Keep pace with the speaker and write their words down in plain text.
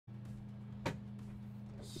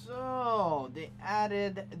So, they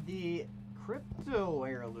added the crypto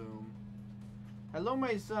heirloom. Hello,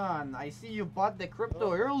 my son. I see you bought the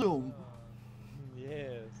crypto heirloom.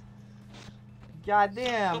 Yes.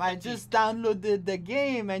 Goddamn, I just downloaded the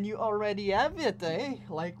game and you already have it, eh?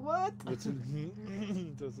 Like what? T'as-tu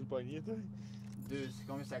le pogné, toi? Deux, c'est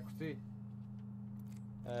combien ça a coûté?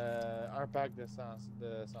 Un pack de 100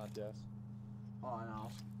 piastres. Oh no.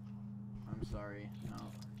 I'm sorry.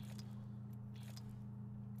 No.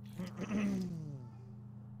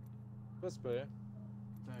 Pas super.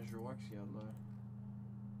 Putain, je vois que c'est là.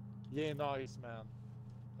 Il est nice, man.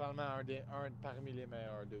 Probablement un parmi les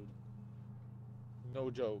meilleurs, dude.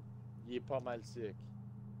 No joke. Il est pas mal sick.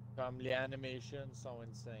 Comme les animations sont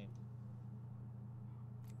insane.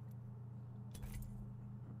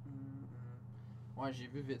 Ouais, j'ai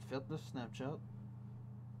vu vite fait là sur Snapchat.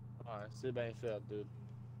 Ouais, c'est bien fait, dude.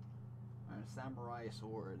 Un samurai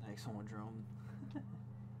sword avec son drone.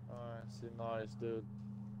 Ouais, c'est nice, dude.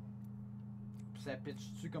 Pis ça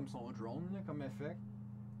pitch-tu comme son drone, là, comme effet?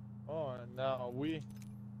 Oh, non, oui.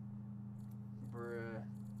 Bruh.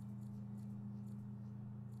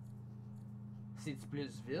 C'est-tu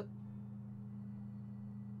plus vite?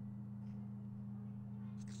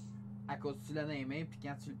 À cause tu l'as dans les mains, pis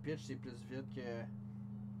quand tu le pitches, c'est plus vite que...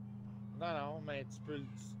 Non, mais tu peux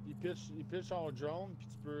il pitch son drone, puis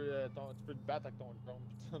tu peux te battre avec ton drone,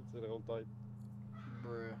 pis tout, c'est drôle tête.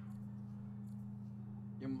 Bruh.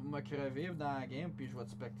 Il m'a crevé dans la game, puis je vais te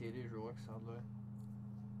spectater, je vois que ça a l'air.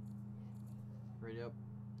 Ready up.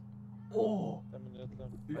 Oh! 1 minute, là.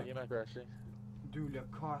 La game a crashé. Dude, le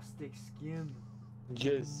caustic skin.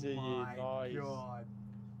 Je sais, il Oh est my nice. god.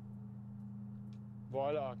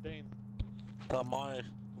 Voilà, Octane. Ta mère.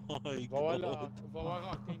 Oh my Va god.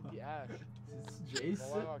 voir Octane pis Ash. C'est Va Jace?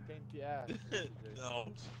 voir Octane pis Ash. Non,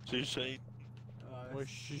 c'est Shane. Moi,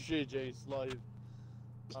 je suis chez Jace live.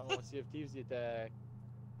 Ah, mon Sea of Thieves, il était à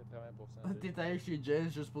 80%. T'es allé chez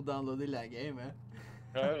Jace juste pour downloader la game, hein?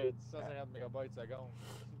 Ouais, 150 MB seconde.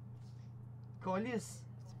 Colis,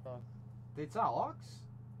 Ah, t'es-tu à Ox?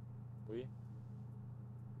 oui.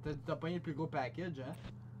 T'as pogné le plus gros package, hein?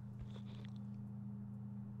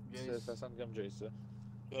 Ça sonne comme Jace, ça.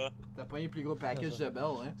 Quoi? T'as pogné le plus gros package de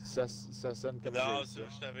Bell, hein? Ça sonne comme Non, Jace, ça, ça.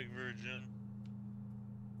 j'étais avec Virgin.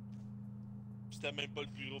 C'était même pas le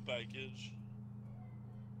plus gros package.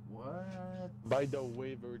 What? By the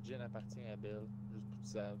way, Virgin appartient à Bell. Juste pour que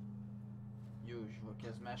tu saves. Yo, je vais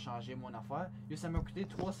quasiment changer mon affaire. Yo, ça m'a coûté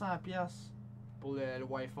 300$ pour le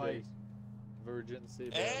Wi-Fi. Jace. Virgin, c'est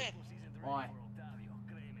Bell. Hein? Ouais.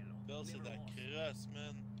 Bell, c'est de la crasse,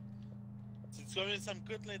 man. Sais-tu combien ça me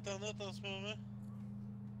coûte l'internet en ce moment?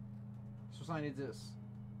 70.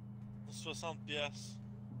 60 piastres.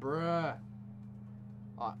 Bruh.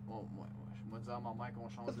 Ah, bon, ouais. Je vais dire à ma mère qu'on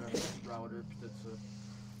change le router pis tout ça.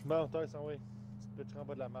 Bon, t'as ça, oui. Tu te pitcheras en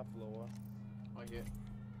bas de la map pour le voir. Ok.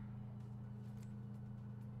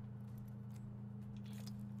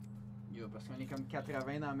 Yo, parce qu'on est comme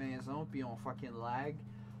 80 dans la maison pis on fucking lag.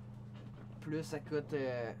 Plus ça coûte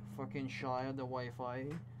fucking cher de Wi-Fi.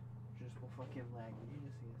 Juste pour fucking lagger,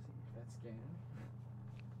 c'est fatigant.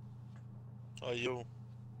 Oh yo.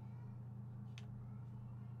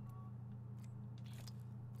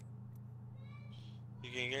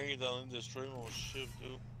 Y'a quelqu'un qui est en train de destroy mon ship,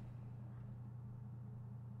 dude.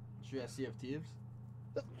 Je suis à Sea of Thieves.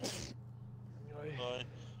 Ouais.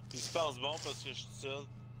 Il se pense bon parce que je suis seul.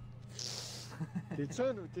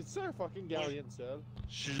 T'es-tu un fucking galleon seul?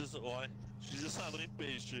 Je suis juste. Ouais. Je suis juste en train de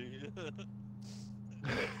pêcher.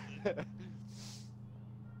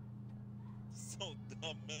 Ils sont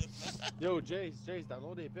dumb, man. Yo, Jace,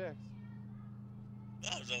 download des pecs.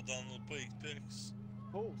 Non, j'entends pas Xpex.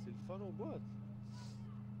 Oh, c'est le fun au bout.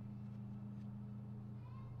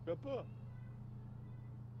 Je pas.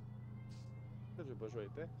 Je vais pas jouer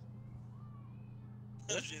Apex.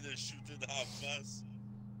 Je viens de shooter dans la face.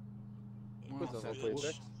 Pourquoi Ouais, ça va c'est pas cool.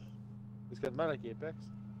 Apex? Qu'est-ce qu'il y a de mal avec Apex?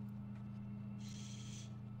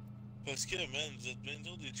 Parce que, man, vous êtes bien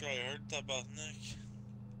trop des tryhards, tabarnak.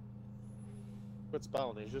 Pourquoi tu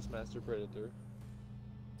parles? On est juste Master Predator.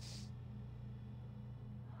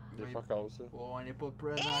 C'est Oui. fuck all ça. Oh, on est pas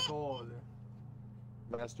prêt encore, là.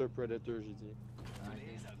 Master Predator, j'ai dit. Ok.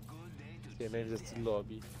 C'est les mêmes styles de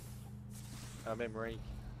lobby. En même rank.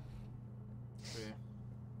 Ouais.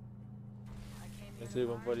 Mais tu sais, ils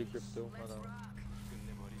vont me voler crypto. Oh non.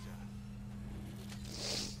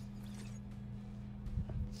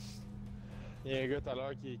 Il y a un gars tout à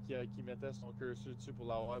l'heure qui mettait son curseur dessus pour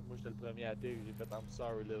l'avoir. Moi, j'étais le premier à terre. J'ai fait I'm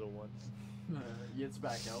sorry, little one. Il est-tu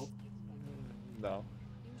back out? Non.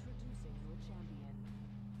 Introducing your champion.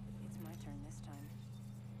 It's my turn this time.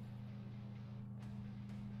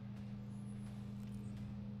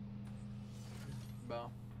 Bon.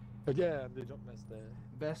 Again, they don't miss that.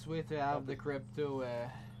 Best way to have the crypto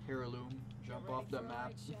heirloom. Jump off the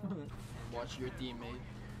map and watch your teammate.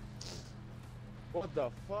 What the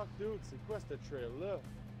fuck, dude? C'est quoi cette trail-là?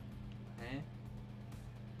 Hein?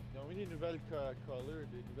 Ils ont mis des nouvelles colors,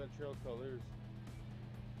 des nouvelles trail colors.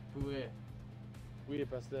 Pour vrai. Oui,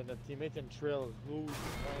 parce que notre teammate a une trail rouge,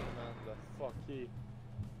 man, the fucké.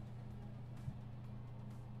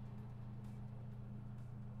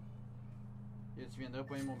 Et tu viendras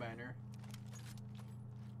poigner mon banner.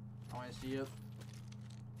 On va essayer.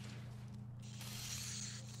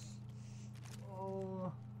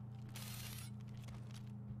 Oh.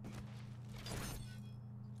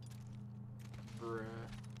 Bruh.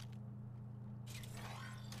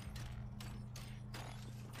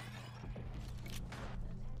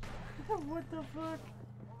 What the fuck?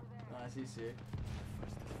 Ah, c'est sick.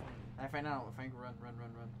 I find out. I think run.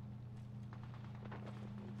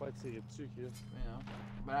 Faut pas être tiré dessus, Chris. You know.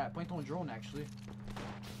 Bah, point ton drone actually.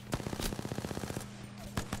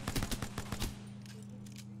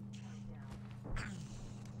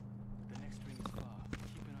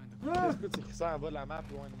 Qu'est-ce que tu sers en bas de la map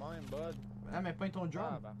loin de même, bud? Ah, mais point ton drone.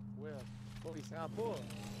 Ah, bah, ouais. Oh, il se rend pas.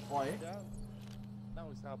 Ouais. Non,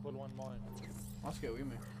 il se rend pas loin de même. Je pense que oui,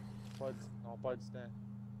 mais. On perd du temps.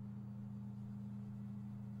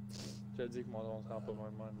 Je te dis que mon drone se rend pas loin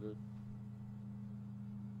de même, dude.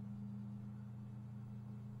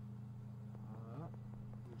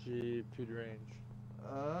 J'ai plus de range.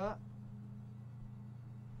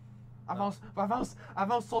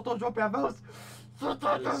 Avance sur ton drone et avance! Sur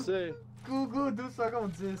ton Je drone! sais. Coucou, 12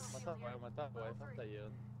 secondes, 10. Attends, ouais, ferme ta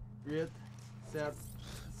gueule. 8, 7,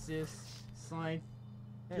 6, 5.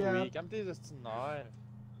 Eh oui, comme tes estinaires.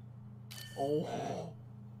 Oh!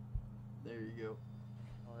 There you go.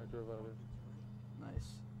 Ouais, je vais aller.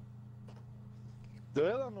 Nice. De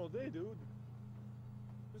hell on no day, dude.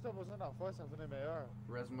 Plus t'as besoin d'en faire, ça devenait meilleur.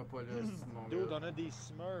 Reste-moi pas là, mon Dude, gars. on a des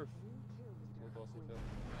smurfs. On va passer fait.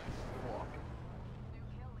 Fuck.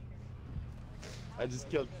 I just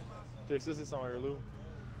killed. Check, ça c'est son heirloom.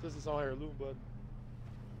 Ça c'est son heirloom, bud.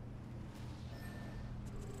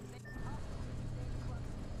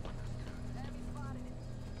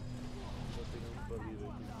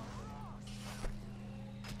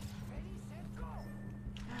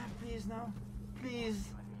 Please now. Please.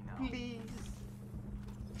 Please.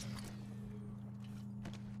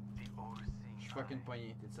 Je suis fucking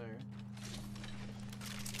poigné, t'es sérieux?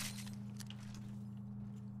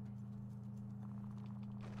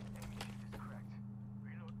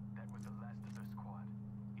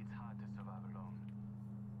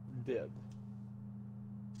 Dead.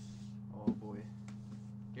 Oh boy.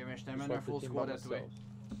 Ok, mais je t'amène un full squad à toi.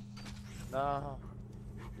 Non.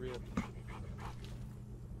 Rip.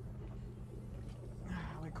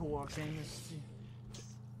 Ah, ouais, co-walking, ici.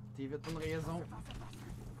 T'évites une raison.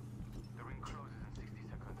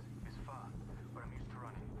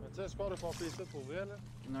 Mais tu sais, je pars de pomper ça pour vrai, là.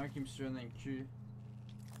 Il y en a un qui me suit dans le cul.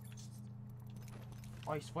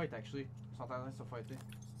 Oh, ils se fight, actually. Ils sont en train de se fighter.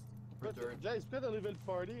 Return. Jay, c'est prêt de lever le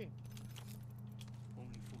party.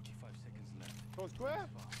 Only 45 seconds left. Cause quoi?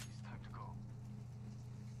 It's time to go.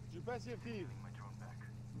 Je vais pas essayer de vivre. My drone back.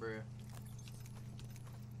 Bruh.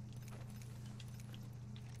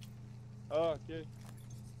 Ah, ok.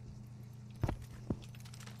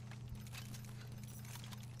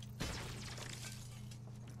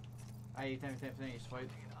 Ah, il est il se fight.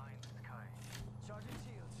 An eye in the sky. Charging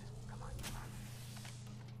shields. Come on.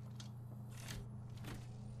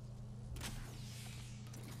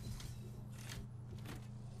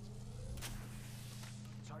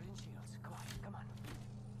 Charging shields. Come on. Come on.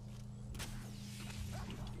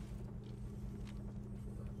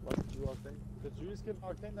 T'as-tu eu Octane? T'as-tu eu skin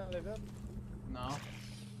Octane dans l'event? Non.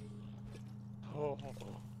 Oh.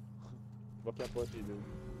 Va capoter, dude.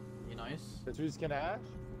 Il est nice. T'as-tu eu skin à Ash?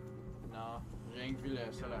 Non. J'ai rien que vu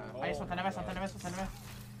le seul. Oh Ah, ils sont en avant, ils sont en my avant, ils sont en avant.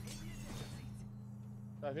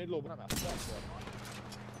 Ça vient de l'autre dans ma face, ça.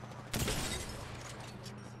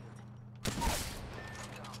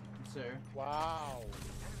 Sérieux. Wow!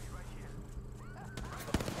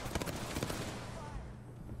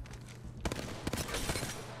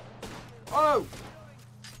 Oh!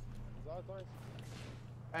 Bizarre, toi.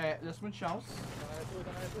 Laisse-moi une chance.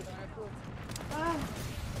 Dans la Ah!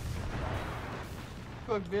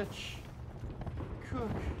 Cook, bitch.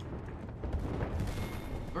 Cook.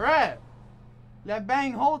 Bruh! Le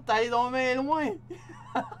bang hole, t'es allé donc bien loin!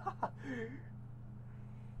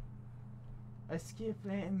 Est-ce qu'il est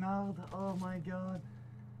plein de merde? Oh my god.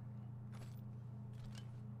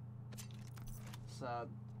 Sad.